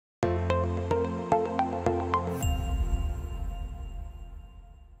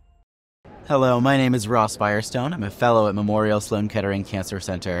Hello, my name is Ross Firestone. I'm a fellow at Memorial Sloan Kettering Cancer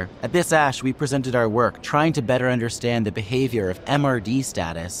Center. At this ASH, we presented our work trying to better understand the behavior of MRD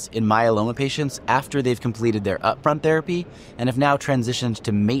status in myeloma patients after they've completed their upfront therapy and have now transitioned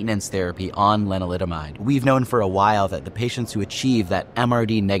to maintenance therapy on lenalidomide. We've known for a while that the patients who achieve that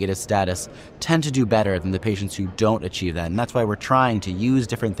MRD negative status tend to do better than the patients who don't achieve that, and that's why we're trying to use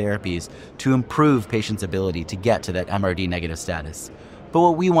different therapies to improve patients' ability to get to that MRD negative status. But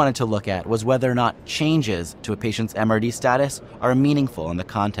what we wanted to look at was whether or not changes to a patient's MRD status are meaningful in the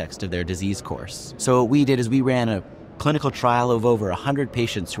context of their disease course. So what we did is we ran a clinical trial of over 100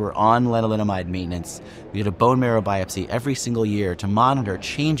 patients who were on lenalidomide maintenance. We did a bone marrow biopsy every single year to monitor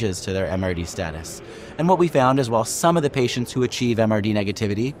changes to their MRD status. And what we found is while some of the patients who achieve MRD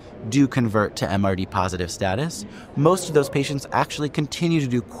negativity do convert to MRD positive status, most of those patients actually continue to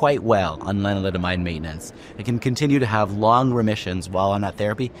do quite well on lenalidomide maintenance. They can continue to have long remissions while on that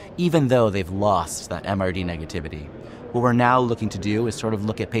therapy, even though they've lost that MRD negativity. What we're now looking to do is sort of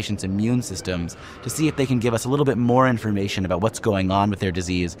look at patients' immune systems to see if they can give us a little bit more information about what's going on with their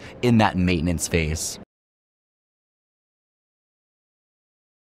disease in that maintenance phase.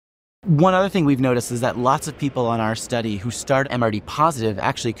 One other thing we've noticed is that lots of people on our study who start MRD positive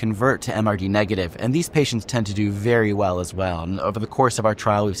actually convert to MRD negative, and these patients tend to do very well as well. And over the course of our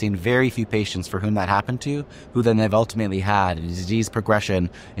trial, we've seen very few patients for whom that happened to, who then they've ultimately had a disease progression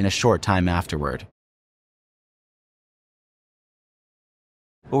in a short time afterward.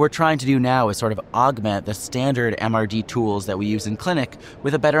 What we're trying to do now is sort of augment the standard MRD tools that we use in clinic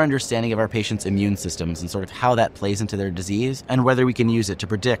with a better understanding of our patients' immune systems and sort of how that plays into their disease and whether we can use it to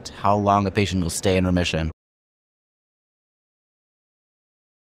predict how long a patient will stay in remission.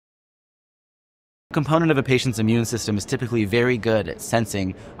 A component of a patient's immune system is typically very good at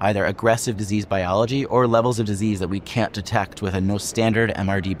sensing either aggressive disease biology or levels of disease that we can't detect with a no standard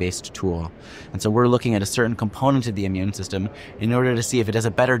MRD-based tool. And so we're looking at a certain component of the immune system in order to see if it does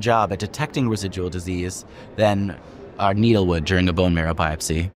a better job at detecting residual disease than our needle would during a bone marrow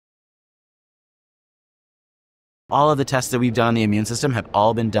biopsy. All of the tests that we've done on the immune system have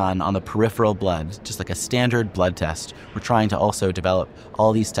all been done on the peripheral blood, just like a standard blood test. We're trying to also develop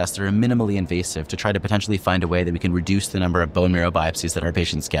all these tests that are minimally invasive to try to potentially find a way that we can reduce the number of bone marrow biopsies that our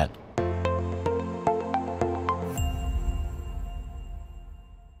patients get.